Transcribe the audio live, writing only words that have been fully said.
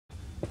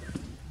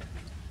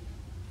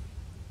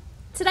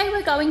Today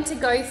we're going to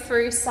go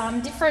through some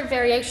different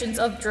variations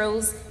of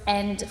drills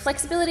and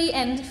flexibility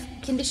and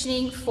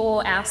conditioning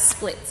for our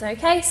splits,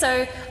 okay?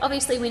 So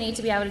obviously we need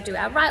to be able to do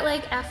our right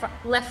leg, our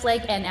left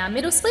leg and our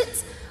middle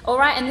splits,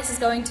 alright? And this is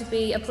going to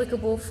be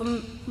applicable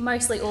for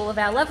mostly all of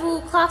our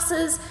level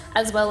classes,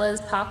 as well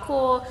as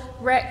parkour,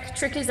 rec,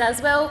 trickers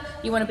as well.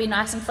 You want to be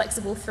nice and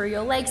flexible through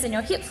your legs and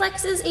your hip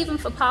flexors. Even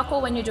for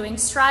parkour, when you're doing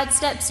stride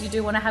steps, you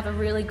do want to have a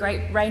really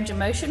great range of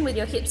motion with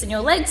your hips and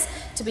your legs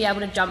to be able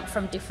to jump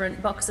from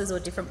different boxes or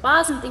different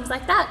bars and things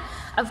like that.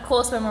 Of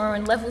course, when we're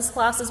in levels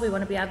classes, we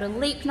want to be able to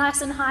leap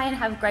nice and high and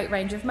have great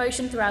range of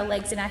motion through our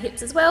legs and our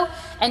hips as well.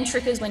 And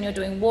trickers, when you're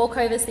doing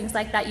walkovers, things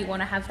like that, you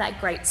want to have that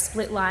great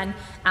split line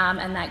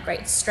and that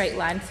great straight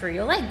line through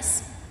your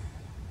legs.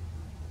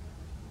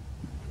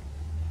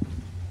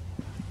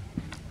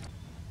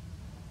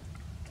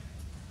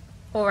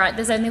 Alright,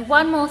 there's only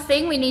one more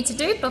thing we need to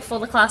do before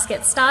the class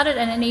gets started,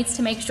 and it needs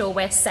to make sure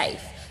we're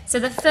safe. So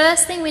the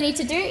first thing we need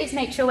to do is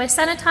make sure we're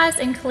sanitized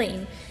and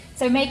clean.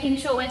 So making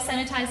sure we're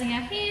sanitizing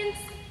our hands.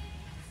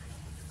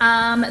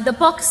 The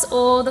box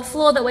or the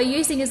floor that we're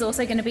using is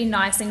also going to be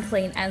nice and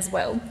clean as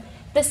well.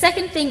 The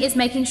second thing is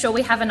making sure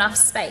we have enough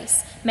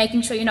space.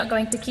 Making sure you're not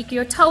going to kick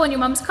your toe on your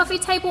mum's coffee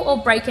table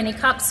or break any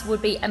cups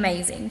would be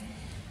amazing.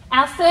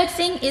 Our third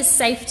thing is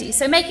safety.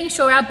 So making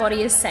sure our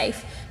body is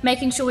safe.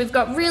 Making sure we've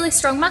got really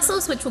strong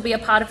muscles, which will be a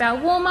part of our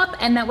warm-up,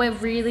 and that we're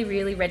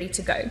really ready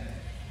to go.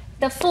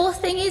 The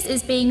fourth thing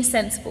is being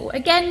sensible.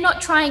 Again, not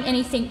trying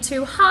anything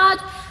too hard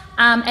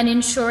and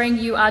ensuring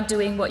you are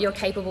doing what you're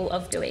capable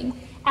of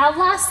doing. Our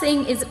last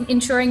thing is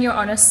ensuring you're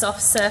on a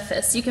soft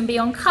surface. You can be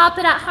on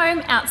carpet at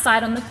home,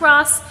 outside on the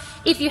grass.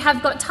 If you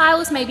have got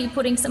tiles, maybe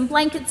putting some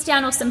blankets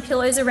down or some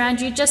pillows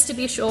around you just to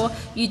be sure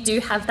you do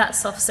have that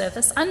soft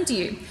surface under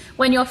you.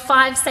 When your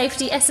 5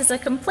 safety S's are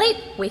complete,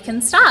 we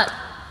can start.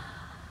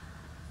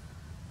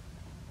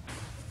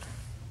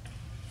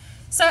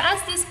 So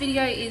as this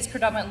video is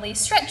predominantly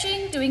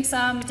stretching, doing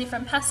some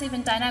different passive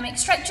and dynamic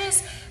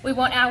stretches, we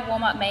want our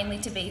warm-up mainly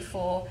to be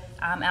for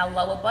our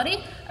lower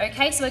body.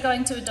 Okay, so we're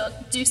going to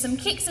do some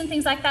kicks and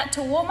things like that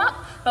to warm up,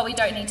 but we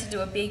don't need to do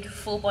a big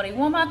full body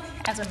warm-up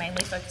as we're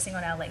mainly focusing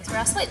on our legs for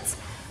our splits.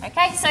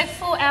 Okay, so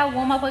for our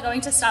warm-up, we're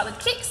going to start with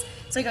kicks.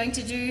 So we're going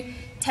to do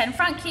 10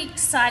 front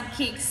kicks, side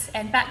kicks,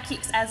 and back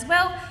kicks as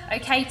well.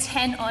 Okay,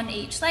 10 on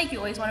each leg. You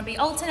always want to be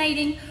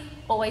alternating,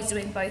 always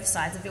doing both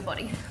sides of your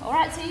body. All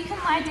right, so you can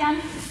lie down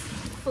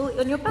fully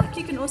on your back.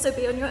 You can also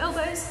be on your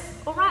elbows.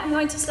 All right, I'm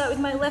going to start with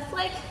my left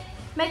leg,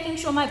 making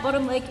sure my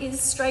bottom leg is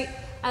straight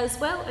as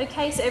well.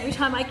 Okay, so every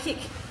time I kick,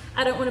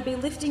 I don't want to be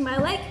lifting my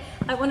leg.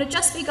 I want to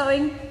just be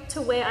going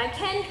to where I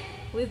can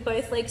with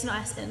both legs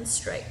nice and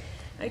straight.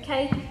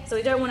 Okay, so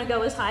we don't want to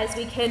go as high as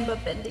we can,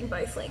 but bending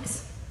both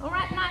legs. All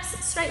right,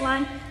 nice straight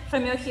line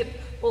from your hip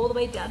all the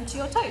way down to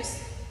your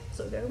toes.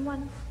 So we're going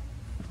 1,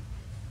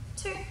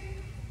 2,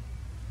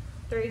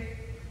 3,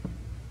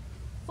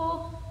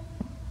 4,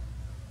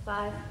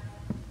 5,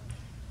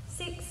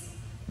 6,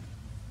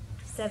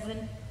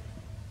 7,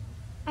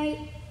 8,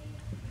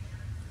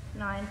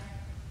 9,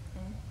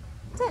 and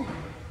 10.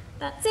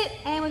 That's it,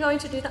 and we're going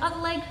to do the other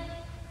leg.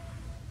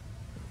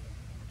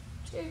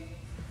 2,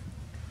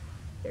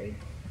 3,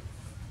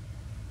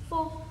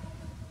 4,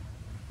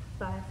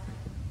 5,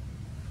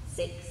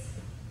 6,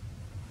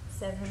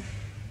 7,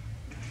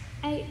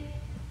 8,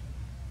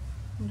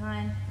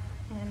 9,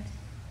 and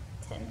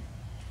 10.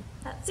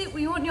 That's it.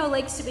 We want your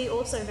legs to be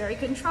also very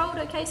controlled,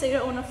 okay? So you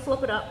don't want to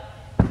flop it up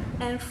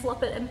and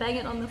flop it and bang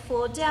it on the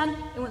floor down.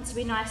 It wants to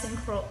be nice and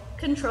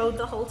controlled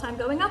the whole time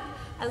going up,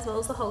 as well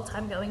as the whole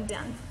time going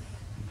down.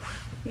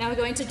 Now we're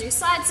going to do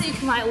sides, so you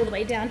can lie all the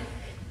way down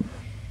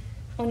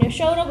on your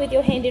shoulder with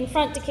your hand in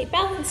front to keep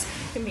balance.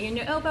 You can be in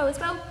your elbow as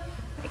well,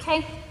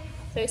 okay?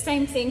 So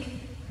same thing.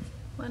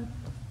 1,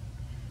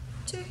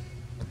 2,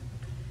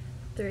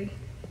 3,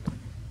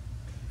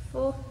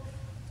 4,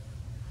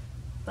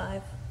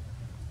 5,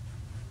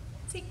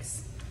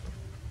 6,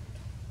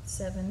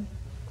 7,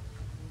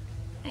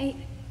 8,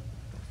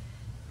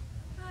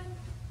 9,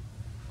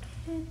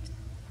 and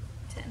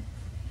 10.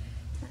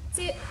 That's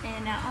it.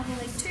 And our other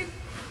leg too.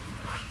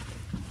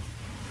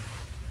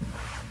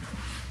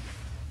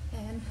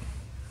 And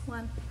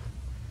 1,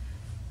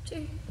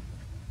 2,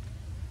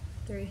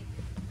 3,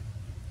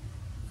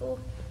 4,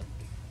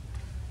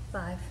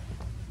 5,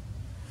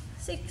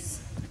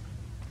 6,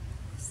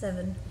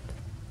 7,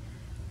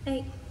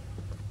 8,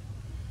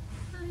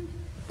 9,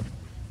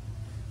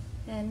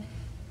 and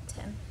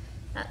 10.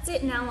 That's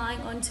it. Now lying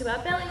onto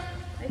our belly.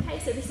 Okay,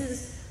 so this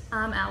is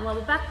our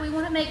lower back. We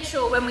want to make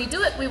sure when we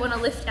do it, we want to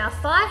lift our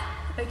thigh.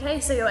 Okay,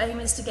 so your aim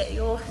is to get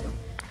your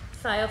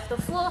thigh off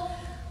the floor.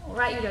 All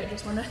right, you don't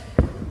just want to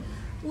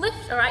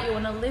lift. All right, you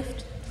want to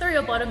lift through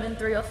your bottom and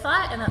through your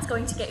thigh, and that's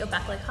going to get your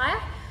back leg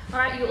higher. All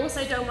right, you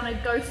also don't want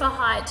to go for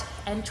height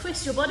and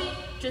twist your body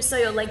just so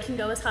your leg can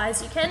go as high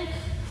as you can.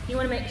 You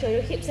want to make sure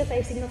your hips are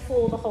facing the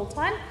floor the whole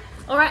time.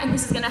 All right, and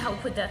this is going to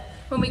help with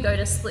when we go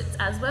to splits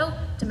as well,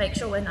 to make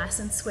sure we're nice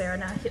and square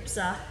and our hips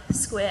are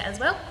square as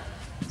well.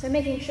 So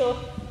making sure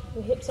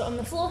your hips are on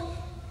the floor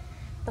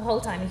the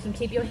whole time. You can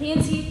keep your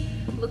hands here,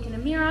 look in a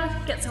mirror,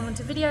 get someone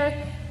to video,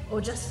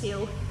 or just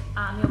feel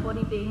your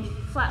body being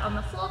flat on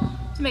the floor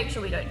to make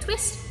sure we don't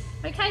twist.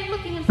 Okay,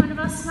 looking in front of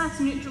us, nice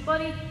neutral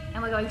body,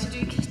 and we're going to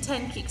do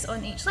 10 kicks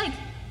on each leg.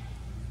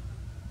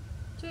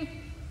 2,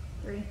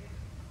 3,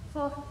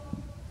 4,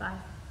 5,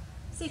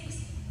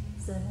 6,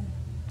 7,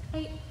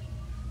 8,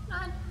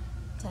 9,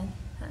 10.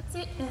 That's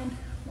it, and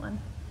 1,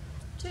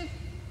 2,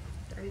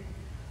 3,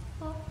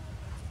 4,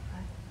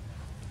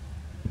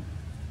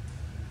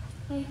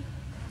 5, 8,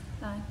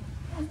 9,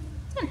 and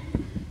 10.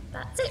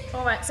 That's it.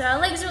 All right, so our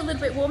legs are a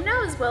little bit warm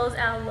now, as well as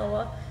our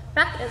lower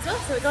back as well.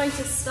 So we're going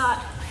to start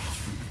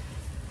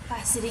by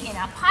sitting in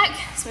our pike.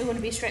 So we want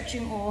to be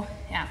stretching all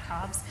our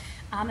calves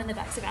and the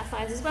backs of our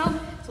thighs as well.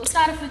 So we'll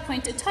start off with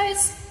pointed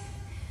toes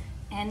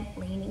and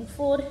leaning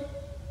forward.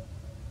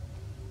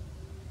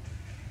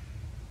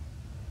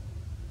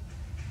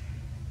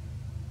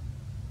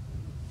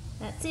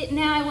 That's it.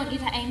 Now I want you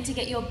to aim to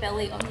get your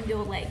belly on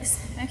your legs.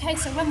 Okay,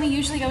 so when we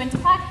usually go into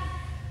pike,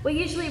 we're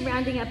usually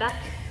rounding our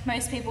back.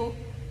 Most people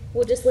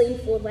will just lean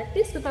forward like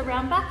this with a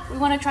round back. We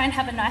want to try and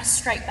have a nice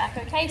straight back,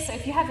 okay? So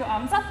if you have your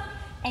arms up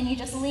and you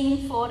just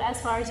lean forward as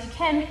far as you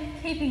can,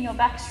 keeping your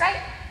back straight,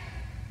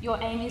 your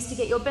aim is to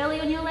get your belly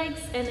on your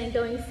legs and then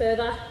going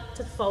further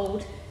to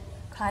fold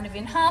kind of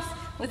in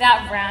half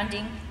without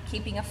rounding,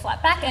 keeping a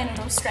flat back, and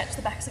it'll stretch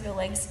the backs of your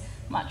legs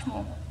much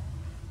more.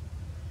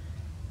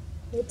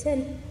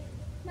 10,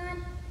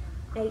 9,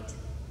 8,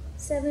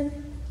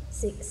 7,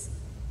 6,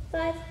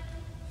 5,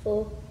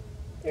 4,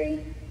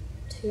 3,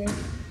 2,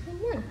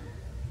 and 1.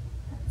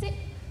 That's it.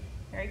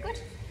 Very good.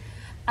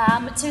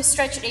 To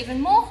stretch it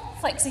even more,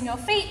 flexing your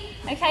feet,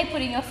 okay,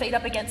 putting your feet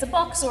up against a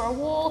box or a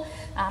wall,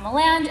 a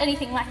lounge,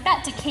 anything like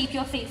that to keep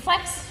your feet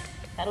flexed.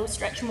 That'll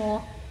stretch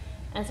more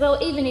as well.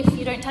 Even if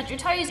you don't touch your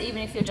toes,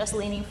 even if you're just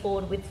leaning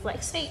forward with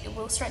flexed feet, it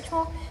will stretch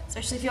more,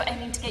 especially if you're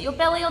aiming to get your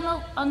belly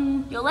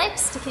on your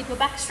legs to keep your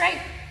back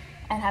straight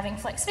and having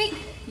flexed feet.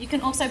 You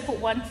can also put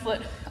one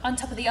foot on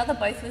top of the other,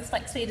 both with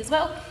flexed feet as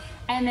well,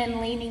 and then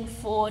leaning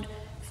forward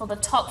for the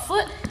top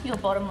foot, your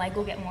bottom leg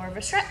will get more of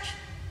a stretch.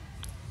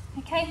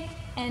 Okay,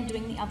 and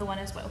doing the other one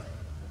as well.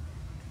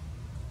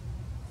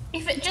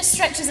 If it just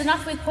stretches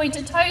enough with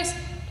pointed toes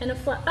and a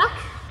flat back,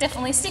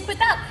 definitely stick with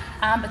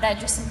that, but they're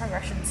just some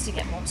progressions to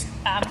get more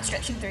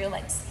stretching through your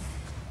legs.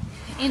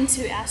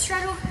 Into our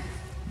straddle,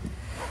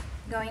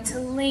 going to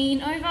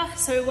lean over,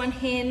 so one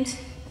hand,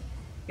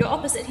 your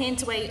opposite hand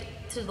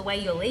to the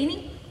way you're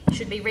leaning,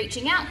 should be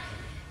reaching out,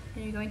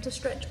 and you're going to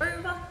stretch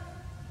over.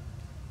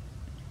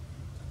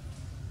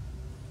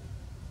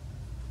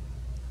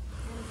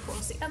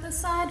 The other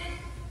side.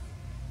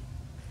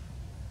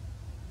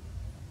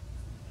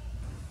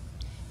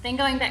 Then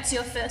going back to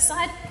your first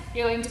side,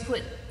 you're going to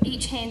put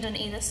each hand on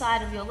either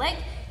side of your leg,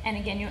 and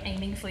again you're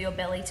aiming for your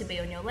belly to be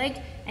on your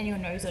leg and your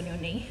nose on your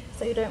knee.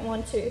 So you don't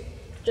want to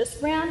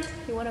just round,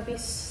 you want to be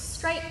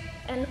straight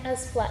and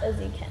as flat as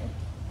you can.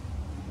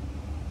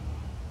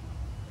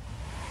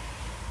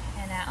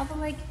 And our other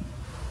leg.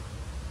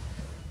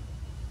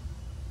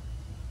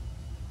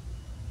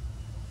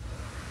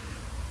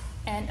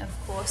 And of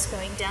course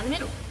going down the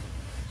middle,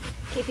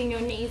 keeping your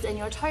knees and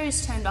your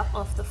toes turned up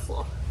off the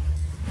floor.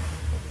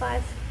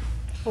 5,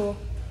 4,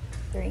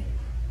 3,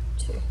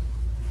 2. There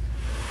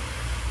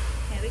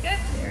we go,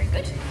 very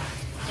good.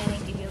 And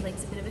then give your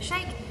legs a bit of a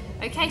shake.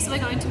 Okay, so we're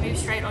going to move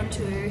straight on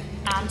to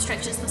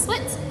stretches for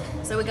splits.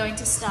 So we're going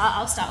to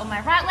I'll start on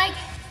my right leg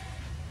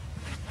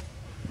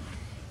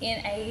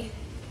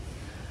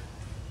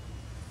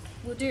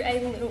we'll do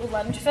a little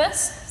lunge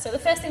first. So the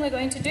first thing we're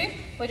going to do,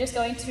 we're just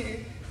going to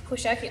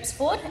push our hips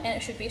forward, and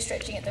it should be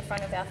stretching at the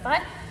front of our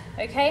thigh.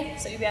 Okay,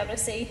 so you'll be able to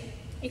see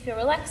if you're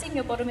relaxing,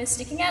 your bottom is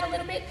sticking out a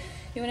little bit.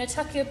 You want to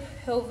tuck your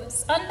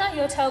pelvis under,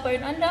 your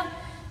tailbone under,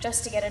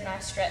 just to get a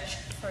nice stretch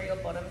for your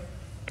bottom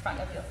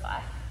front of your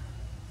thigh.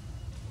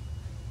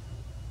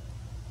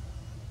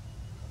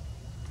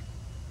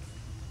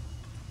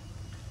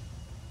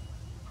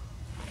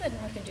 Good,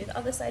 and we can do the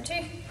other side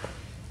too.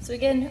 So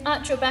again,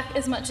 arch your back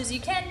as much as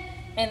you can,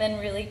 and then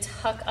really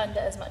tuck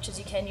under as much as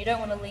you can. You don't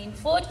want to lean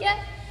forward yet.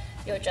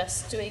 You're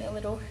just doing a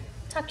little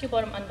tuck your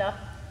bottom under,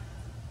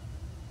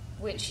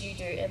 which you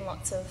do in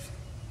lots of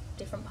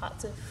different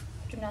parts of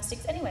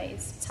gymnastics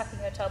anyways, tucking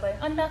your tailbone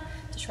under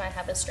to try and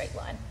have a straight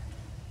line.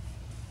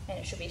 And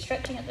it should be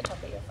stretching at the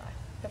top of your thigh,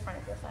 the front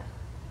of your thigh.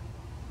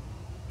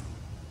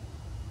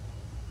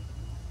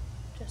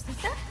 Just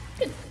like that,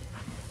 good.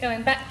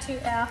 Going back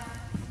to our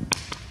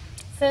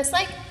first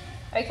leg.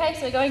 Okay,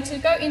 so we're going to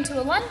go into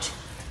a lunge,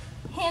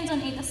 hands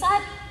on either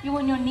side. You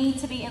want your knee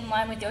to be in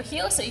line with your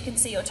heel so you can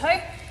see your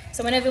toe.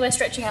 So whenever we're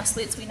stretching our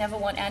splits, we never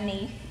want our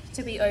knee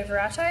to be over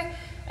our toe.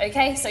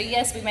 Okay, so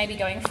yes, we may be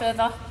going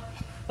further,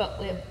 but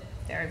we're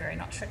very, very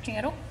not stretching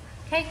at all.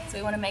 Okay, so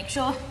we want to make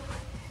sure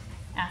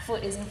our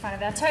foot is in front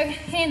of our toe,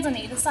 hands on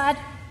either side,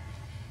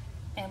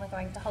 and we're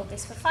going to hold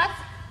this for 5.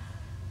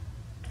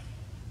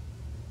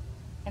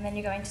 And then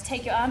you're going to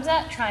take your arms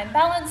out, try and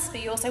balance,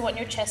 but you also want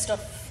your chest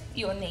off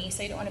your knee,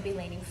 so you don't want to be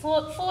leaning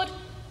forward.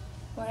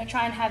 You want to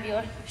try and have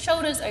your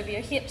shoulders over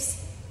your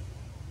hips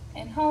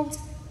and hold,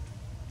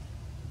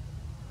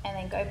 and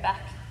then go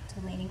back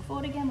to leaning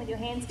forward again with your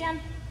hands down,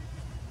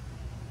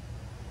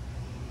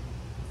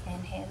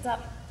 and hands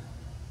up.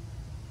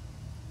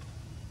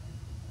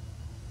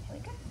 Here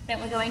we go. Then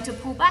we're going to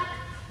pull back,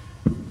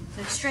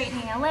 so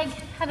straightening our leg,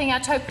 having our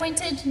toe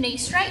pointed, knee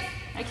straight,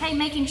 okay,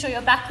 making sure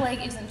your back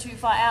leg isn't too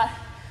far out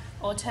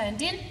or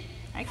turned in,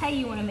 okay,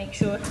 you want to make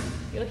sure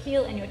your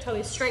heel and your toe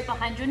is straight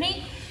behind your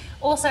knee.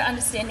 Also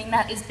understanding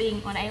that is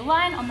being on a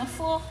line on the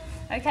floor,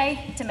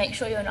 okay, to make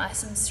sure you're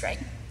nice and straight.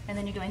 And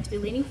then you're going to be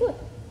leaning forward.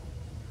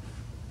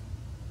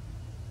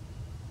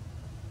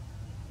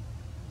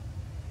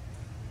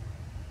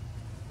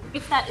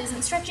 If that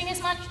isn't stretching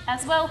as much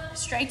as well,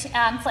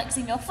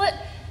 flexing your foot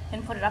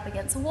and put it up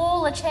against a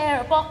wall, a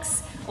chair, a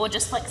box, or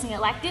just flexing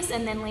it like this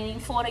and then leaning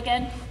forward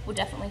again will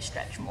definitely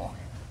stretch more.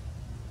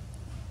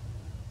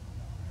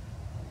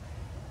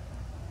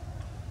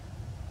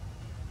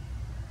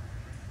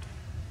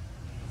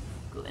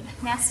 Good.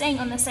 Now staying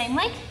on the same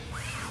leg,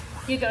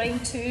 you're going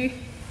to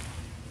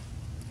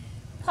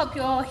pop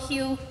your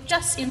heel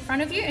just in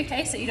front of you,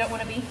 okay, so you don't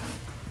want to be,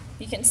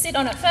 you can sit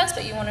on it first,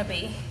 but you want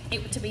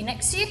it to be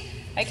next to you,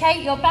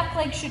 okay, your back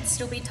leg should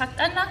still be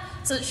tucked under,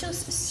 so it should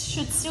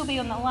still be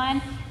on the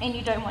line, and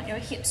you don't want your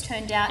hips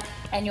turned out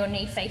and your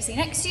knee facing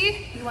next to you,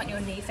 you want your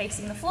knee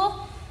facing the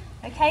floor,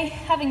 okay,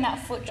 having that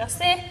foot just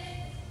there,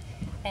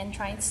 and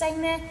try and stay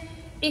there.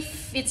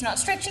 If it's not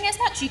stretching as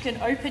much, you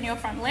can open your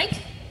front leg,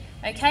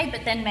 okay,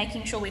 but then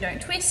making sure we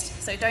don't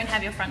twist, so don't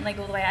have your front leg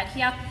all the way out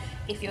here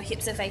if your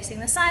hips are facing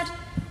the side,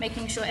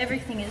 making sure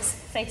everything is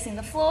facing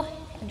the floor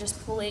and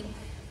just pulling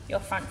your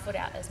front foot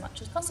out as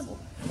much as possible.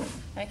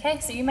 Okay,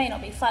 so you may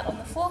not be flat on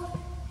the floor.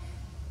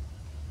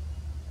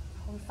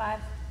 Hold 5,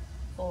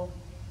 4,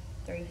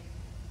 3,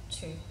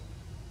 2,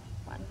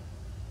 1.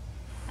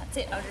 That's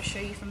it, I'll just show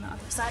you from the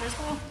other side as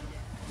well.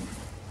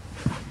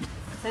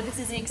 So this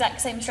is the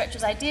exact same stretch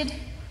as I did,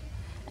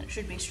 and it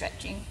should be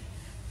stretching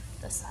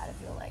the side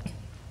of your leg.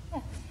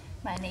 Yeah.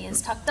 My knee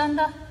is tucked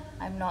under.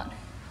 I'm not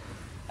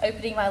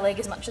opening my leg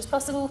as much as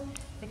possible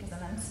because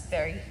then I'm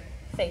very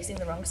facing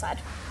the wrong side.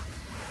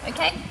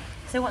 Okay,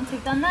 so once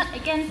we've done that,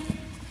 again,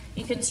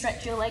 you can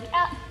stretch your leg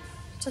out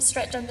to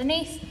stretch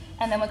underneath,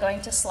 and then we're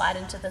going to slide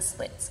into the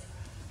splits.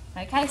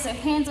 Okay, so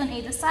hands on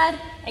either side.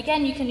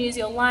 Again, you can use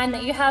your line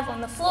that you have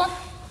on the floor,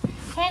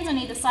 hands on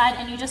either side,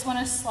 and you just want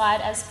to slide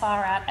as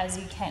far out as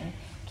you can,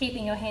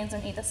 keeping your hands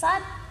on either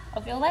side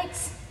of your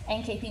legs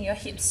and keeping your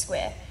hips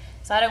square.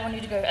 So I don't want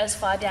you to go as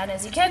far down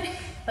as you can,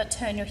 but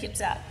turn your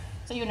hips out.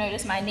 So you'll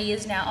notice my knee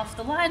is now off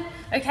the line,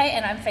 okay,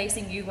 and I'm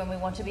facing you when we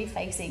want to be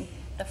facing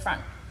the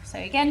front. So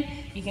again,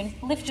 you can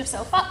lift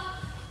yourself up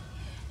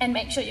and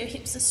make sure your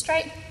hips are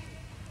straight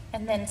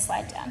and then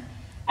slide down.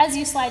 As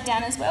you slide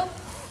down as well,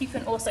 you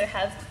can also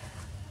have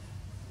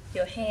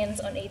your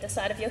hands on either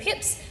side of your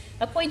hips,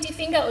 a pointy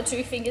finger or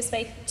two fingers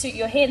to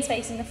your hands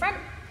facing the front,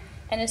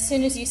 and as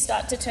soon as you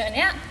start to turn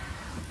out,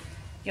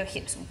 your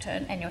hips will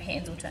turn and your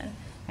hands will turn,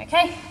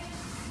 okay?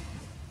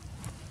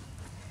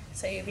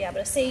 So you'll be able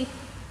to see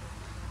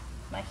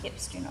my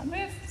hips do not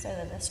move, so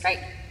that they're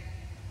straight,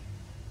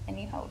 and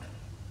you hold.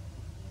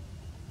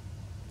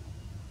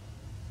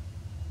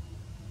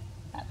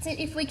 That's it.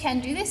 If we can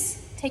do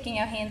this, taking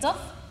our hands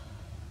off,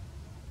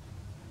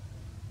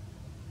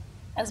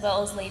 as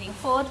well as leaning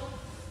forward,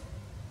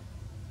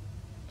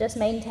 just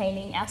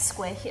maintaining our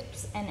square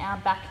hips and our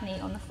back knee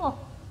on the floor.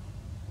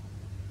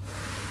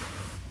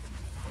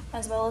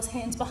 As well as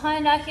hands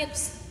behind our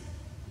hips,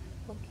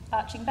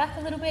 arching back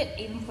a little bit,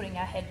 even putting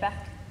our head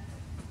back.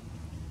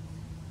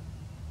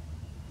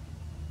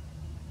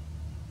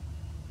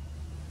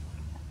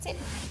 That's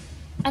it.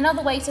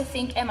 Another way to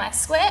think, am I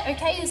square,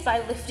 okay, is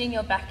by lifting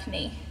your back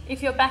knee.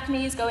 If your back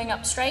knee is going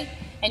up straight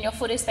and your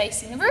foot is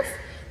facing the roof,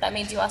 that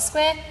means you are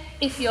square.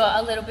 If you're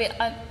a little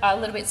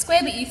bit square,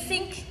 but you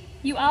think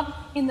you are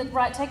in the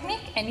right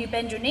technique and you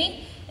bend your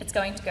knee, it's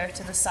going to go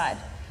to the side.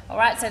 All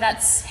right, so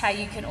that's how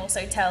you can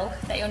also tell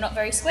that you're not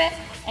very square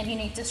and you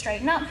need to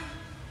straighten up,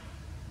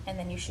 and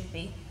then you should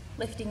be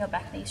lifting your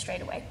back knee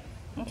straight away,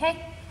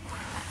 okay?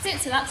 That's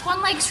it, so that's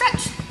one leg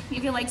stretch.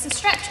 Give your legs a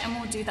stretch and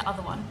we'll do the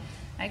other one,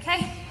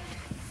 okay?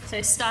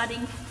 So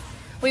starting,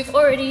 we've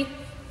already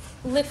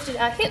lifted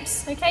our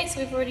hips, okay? So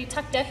we've already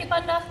tucked our hip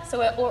under, so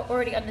we're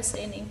already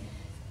understanding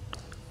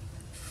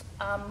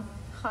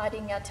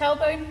hiding our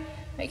tailbone,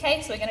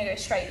 okay? So we're gonna go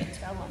straight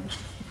into our lunge.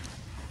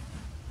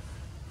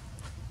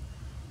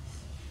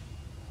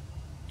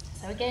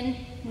 So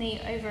again, knee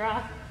over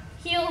our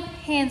heel,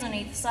 hands on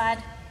either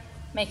side,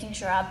 making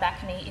sure our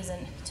back knee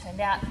isn't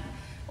turned out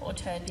or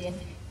turned in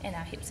and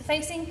our hips are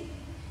facing,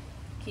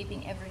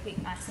 keeping everything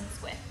nice and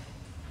square.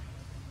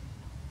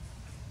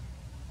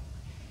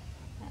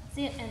 That's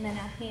it, and then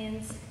our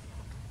hands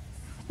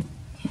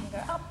can go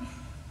up.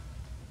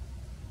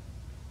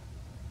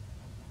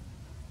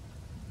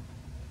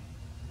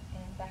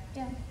 And back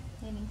down,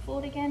 leaning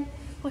forward again,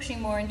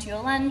 pushing more into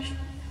your lunge.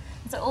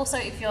 So also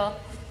if your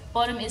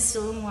bottom is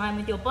still in line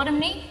with your bottom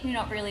knee, you're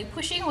not really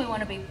pushing, we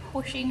want to be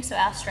pushing so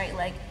our straight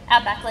leg,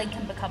 our back leg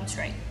can become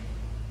straight.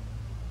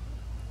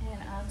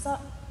 And arms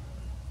up.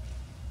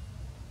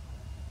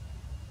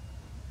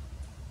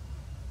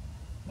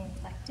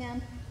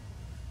 down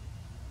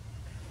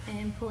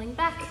and pulling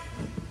back,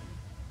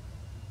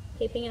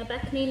 keeping our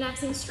back knee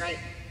nice and straight.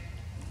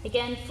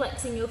 Again,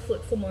 flexing your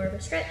foot for more of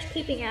a stretch,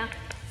 keeping our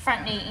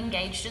front knee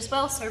engaged as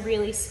well, so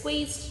really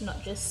squeezed,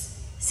 not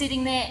just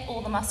sitting there.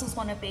 All the muscles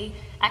want to be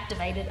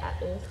activated at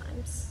all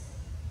times.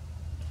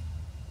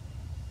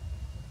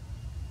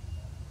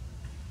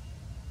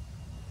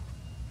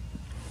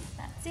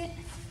 That's it.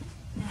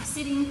 Now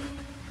sitting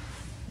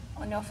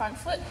on your front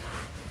foot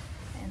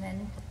and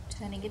then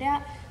turning it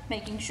out,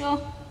 making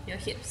sure your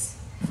hips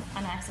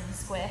are nice and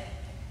square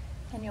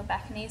and your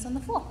back knees on the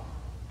floor.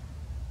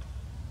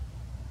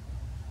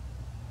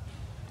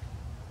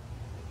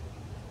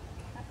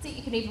 That's it.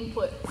 You can even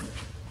put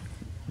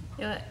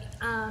your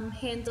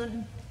hands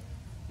on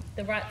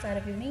the right side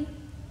of your knee.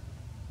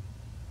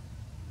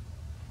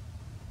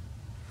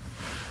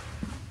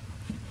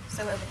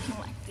 So we're looking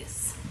like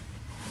this.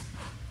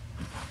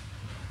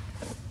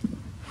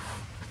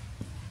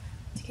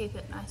 To keep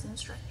it nice and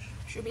stretched.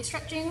 Should be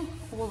stretching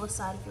all the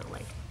side of your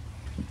leg.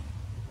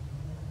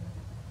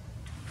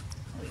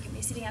 We can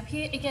be sitting up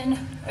here,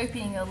 again,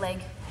 opening your leg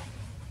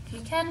if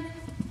you can,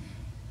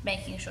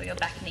 making sure your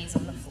back knee's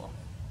on the floor.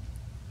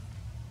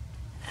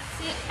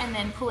 That's it, and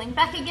then pulling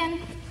back again,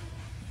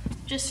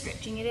 just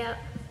stretching it out.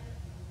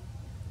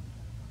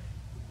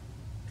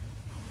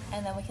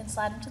 And then we can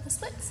slide into the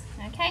splits,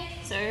 okay?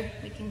 So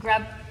we can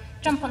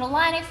jump on a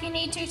line if you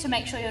need to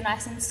make sure you're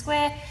nice and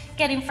square.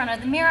 Get in front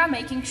of the mirror,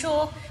 making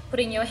sure,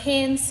 putting your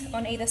hands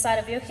on either side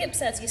of your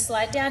hips as you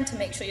slide down to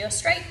make sure you're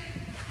straight,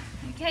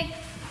 okay?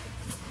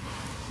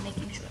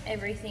 Making sure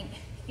everything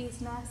is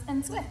nice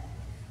and square.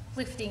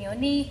 Lifting your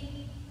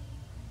knee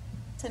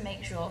to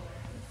make sure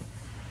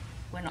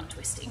we're not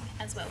twisting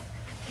as well.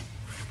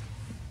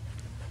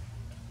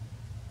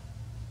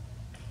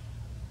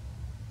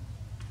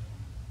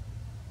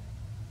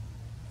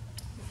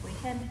 If we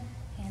can,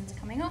 hands are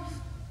coming off,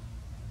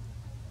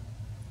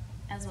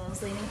 as well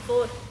as leaning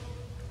forward.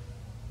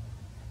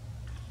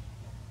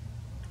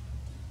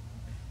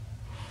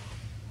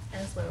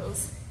 As well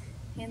as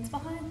hands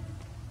behind.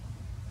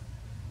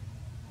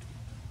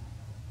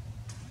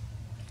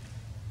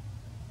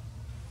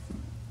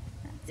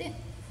 That's it.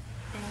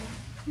 And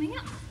coming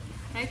up.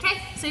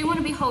 Okay, so you want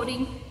to be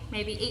holding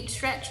maybe each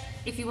stretch.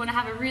 If you want to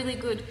have a really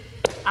good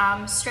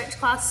stretch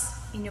class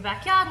in your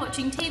backyard,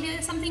 watching TV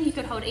or something, you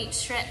could hold each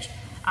stretch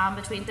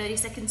between 30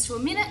 seconds to a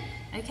minute,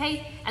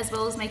 okay? As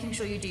well as making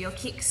sure you do your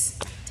kicks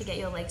to get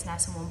your legs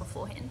nice and warm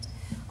beforehand.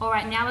 All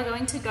right, now we're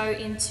going to go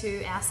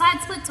into our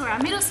side splits or our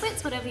middle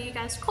splits, whatever you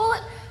guys call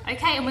it,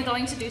 okay? And we're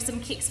going to do some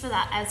kicks for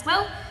that as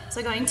well.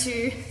 So we're going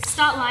to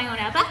start lying on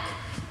our back,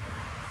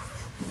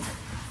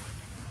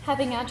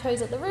 having our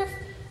toes at the roof,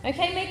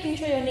 okay? Making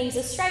sure your knees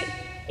are straight.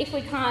 If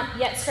we can't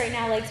yet straighten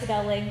our legs with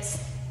our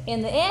legs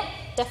in the air,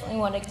 definitely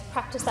want to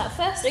practice that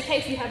first, okay?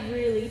 If you have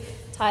really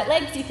tight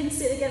legs, you can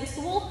sit against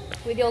the wall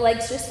with your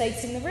legs just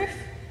facing the roof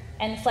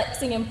and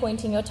flexing and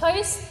pointing your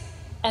toes,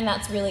 and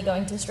that's really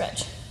going to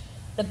stretch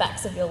the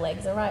backs of your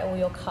legs, all right, or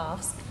your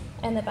calves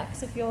and the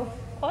backs of your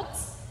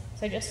quads.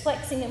 So just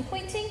flexing and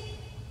pointing.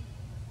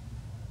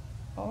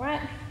 All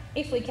right,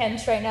 if we can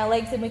straighten our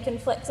legs, then we can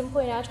flex and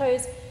point our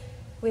toes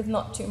with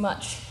not too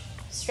much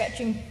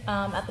stretching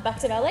at the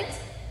backs of our legs.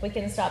 We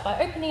can start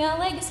by opening our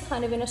legs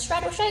kind of in a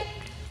straddle shape,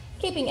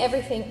 keeping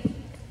everything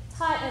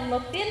tight and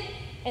locked in,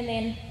 and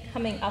then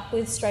coming up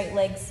with straight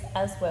legs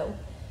as well.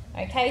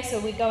 Okay, so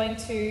we're going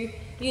to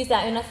use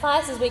our inner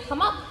thighs as we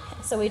come up,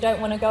 so we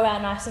don't want to go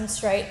out nice and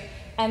straight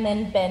and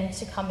then bend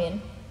to come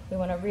in. We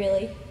want to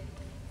really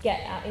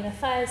get our inner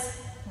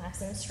thighs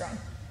nice and strong.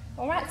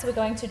 All right, so we're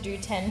going to do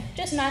 10,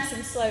 just nice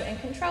and slow and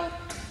controlled.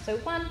 So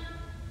 1,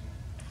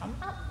 come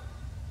up,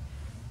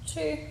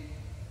 2,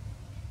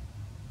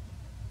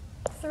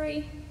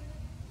 3,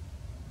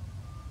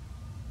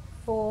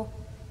 4,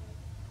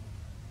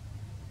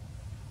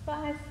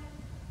 5,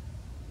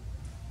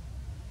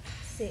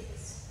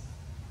 6,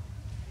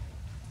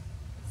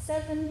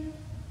 7,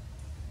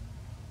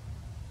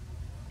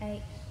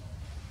 8,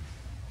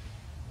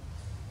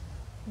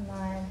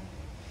 9.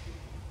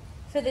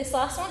 For this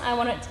last one, I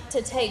want it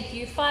to take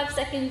you 5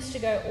 seconds to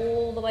go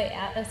all the way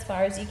out as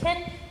far as you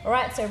can. All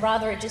right, so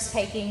rather it just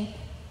taking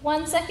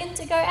 1 second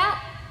to go out,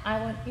 I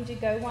want you to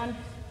go 1,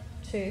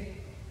 2,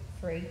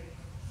 3,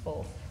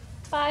 4,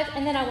 5,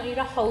 and then I want you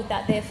to hold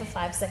that there for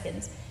 5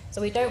 seconds.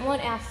 So we don't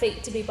want our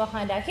feet to be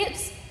behind our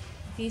hips.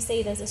 If you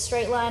see there's a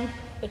straight line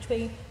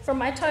from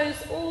my toes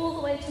all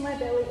the way to my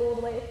belly, all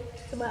the way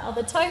to my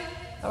other toe.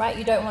 All right,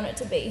 you don't want it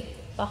to be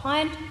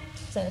behind,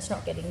 so it's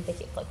not getting the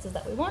hip flexors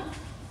that we want.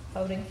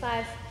 Holding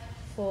 5,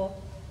 4,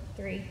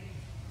 3,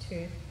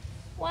 2,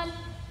 1,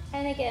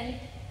 and again,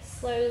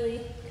 slowly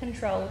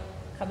controlled,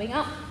 coming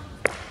up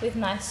with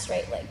nice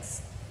straight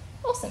legs.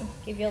 Awesome,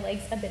 give your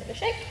legs a bit of a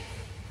shake.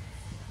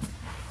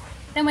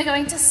 Then we're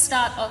going to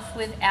start off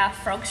with our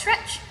frog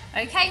stretch.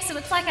 Okay, so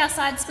it's like our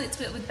side splits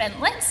but with bent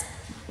legs.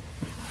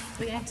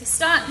 We're going to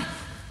start,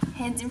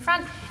 hands in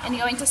front, and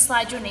you're going to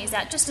slide your knees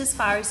out just as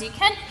far as you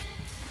can,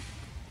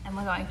 and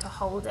we're going to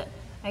hold it.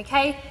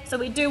 Okay, so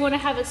we do want to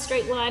have a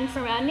straight line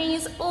from our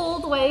knees all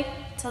the way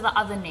to the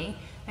other knee.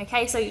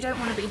 Okay, so you don't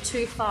want to be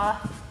too far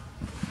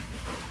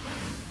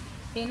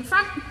in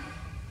front,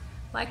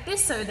 like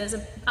this, so there's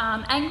an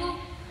angle.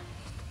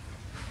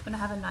 I'm going to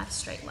have a nice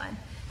straight line.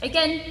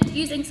 Again,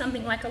 using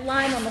something like a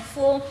line on the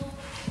floor,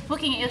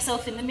 looking at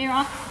yourself in the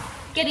mirror,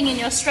 getting in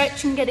your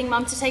stretch and getting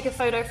mum to take a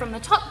photo from the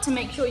top to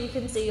make sure you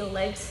can see your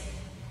legs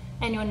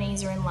and your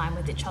knees are in line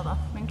with each other,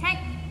 okay?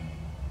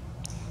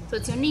 So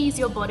it's your knees,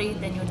 your body,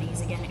 then your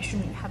knees again. It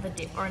shouldn't have a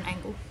dip or an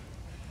angle.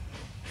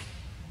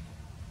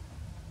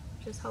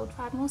 Just hold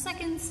 5 more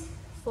seconds.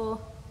 4,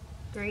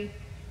 3,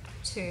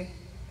 2,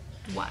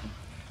 1.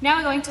 Now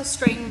we're going to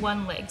straighten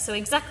one leg. So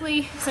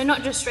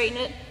not just straighten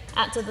it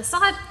out to the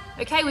side.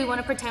 Okay, we want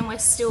to pretend we're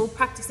still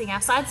practicing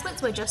our side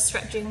splits. We're just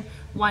stretching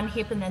one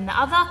hip and then the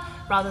other,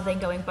 rather than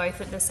going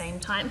both at the same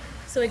time.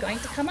 So we're going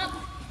to come up,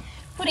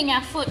 putting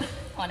our foot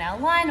on our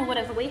line or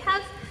whatever we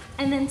have,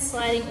 and then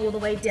sliding all the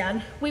way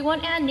down. We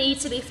want our knee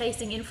to be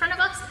facing in front of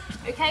us.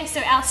 Okay,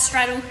 so our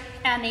straddle,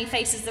 our knee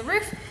faces the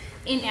roof.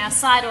 In our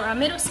side or our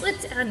middle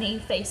splits, our knee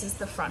faces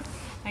the front.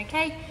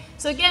 Okay,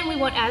 so again, we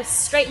want our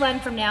straight line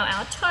from now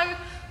our toe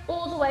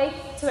all the way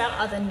to our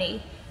other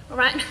knee. All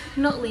right,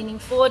 not leaning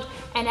forward,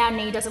 and our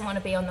knee doesn't want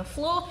to be on the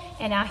floor,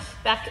 and our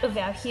back of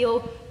our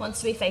heel wants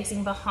to be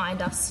facing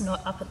behind us,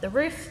 not up at the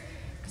roof,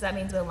 because that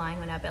means we're lying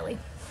on our belly.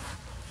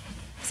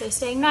 So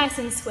staying nice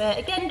and square.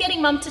 Again,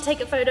 getting mum to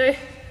take a photo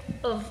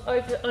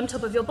on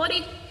top of your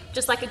body,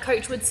 just like a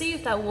coach would see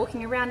if they were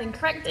walking around and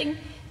correcting.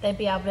 They'd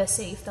be able to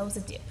see if there was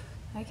a dip.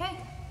 Okay,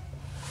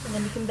 and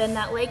then we can bend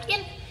that leg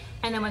in,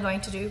 and then we're going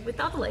to do with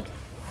the other leg.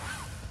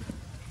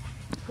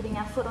 Putting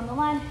our foot on the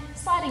line,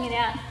 sliding it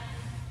out,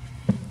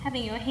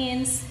 having your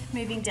hands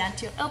moving down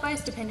to your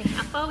elbows, depending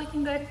how far we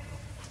can go,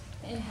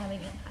 and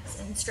having it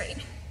nice and straight.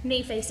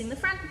 Knee facing the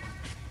front,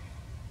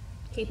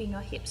 keeping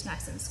your hips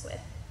nice and square.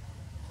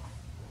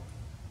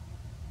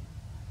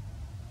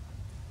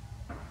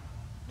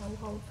 We'll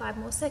hold 5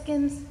 more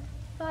seconds.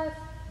 5,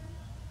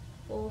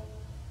 4,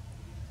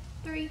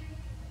 3,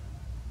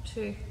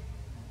 2,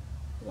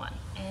 1.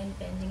 And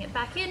bending it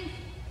back in,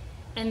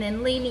 and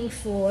then leaning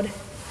forward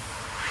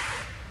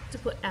to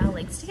put our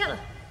legs together.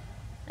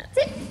 That's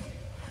it.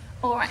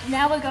 All right,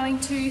 now we're going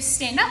to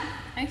stand up,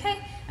 okay?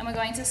 And we're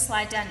going to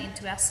slide down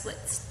into our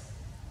splits.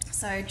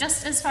 So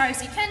just as far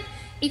as you can.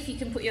 If you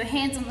can put your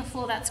hands on the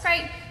floor, that's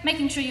great.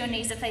 Making sure your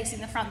knees are facing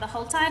the front the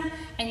whole time,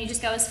 and you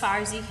just go as far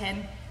as you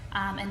can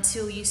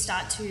until you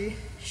start to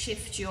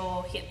shift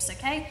your hips,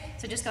 okay?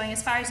 So just going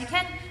as far as you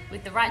can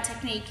with the right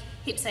technique,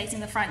 hips facing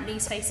the front,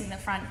 knees facing the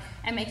front,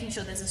 and making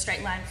sure there's a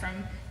straight line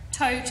from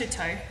toe to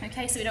toe,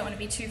 okay? So we don't want to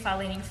be too far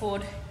leaning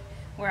forward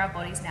where our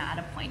body's now at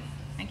a point,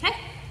 okay?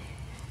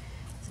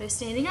 So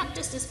standing up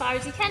just as far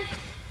as you can,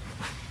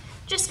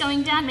 just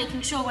going down,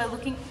 making sure we're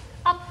looking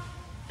up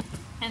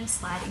and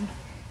sliding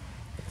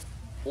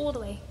all the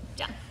way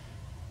down.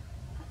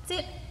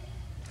 That's it.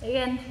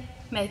 Again,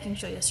 making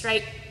sure you're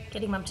straight,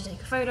 getting mum to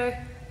take a photo,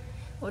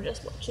 or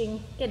just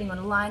watching, getting on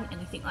a line,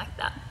 anything like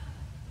that.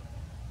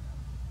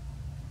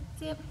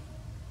 That's it.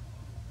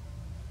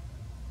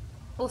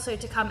 Also,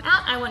 to come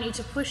out, I want you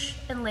to push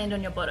and land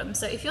on your bottom.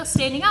 So if you're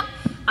standing up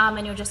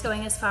and you're just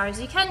going as far as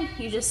you can,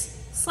 you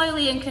just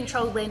slowly and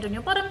controlled land on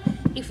your bottom.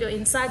 If you're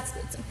inside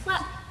splits and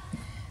flat,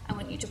 I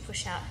want you to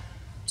push out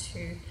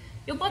to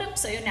your bottom,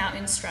 so you're now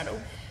in straddle.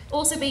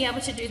 Also being able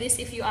to do this,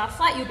 if you are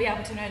flat, you'll be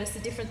able to notice the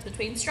difference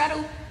between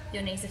straddle,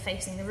 your knees are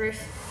facing the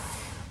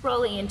roof,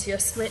 rolling into your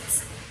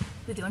splits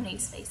with your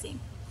knees facing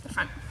the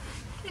front.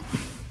 Okay.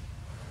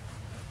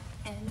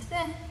 And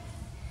there.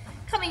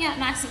 Coming out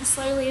nice and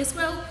slowly as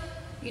well.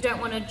 You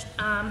don't want to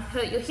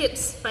hurt your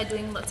hips by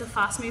doing lots of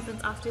fast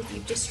movements after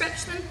you've just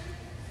stretched them.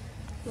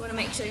 You want to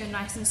make sure you're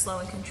nice and slow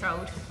and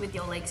controlled with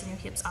your legs and your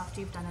hips after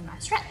you've done a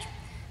nice stretch.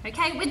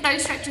 Okay, with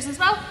those stretches as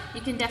well,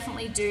 you can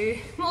definitely do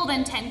more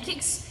than 10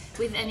 kicks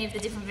with any of the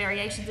different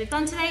variations we've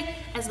done today,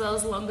 as well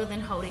as longer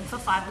than holding for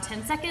 5 or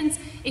 10 seconds.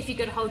 If you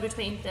could hold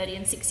between 30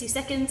 and 60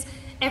 seconds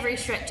every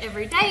stretch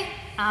every day,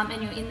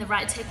 and you're in the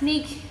right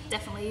technique,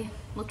 definitely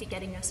look at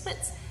getting your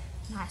splits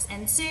nice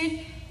and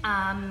soon.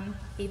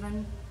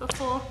 Even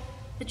before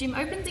the gym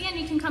opens again,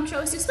 you can come show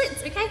us your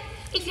splits, okay?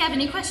 If you have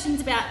any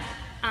questions about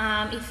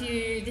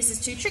this is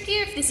too tricky,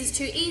 if this is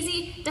too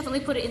easy, definitely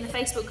put it in the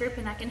Facebook group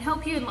and I can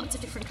help you, and lots of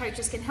different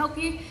coaches can help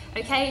you,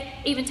 okay?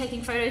 Even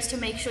taking photos to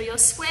make sure you're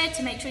square,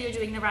 to make sure you're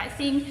doing the right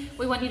thing.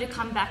 We want you to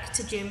come back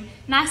to gym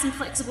nice and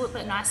flexible,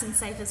 but nice and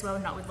safe as well,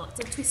 not with lots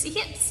of twisty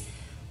hips.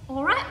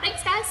 All right,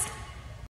 thanks guys.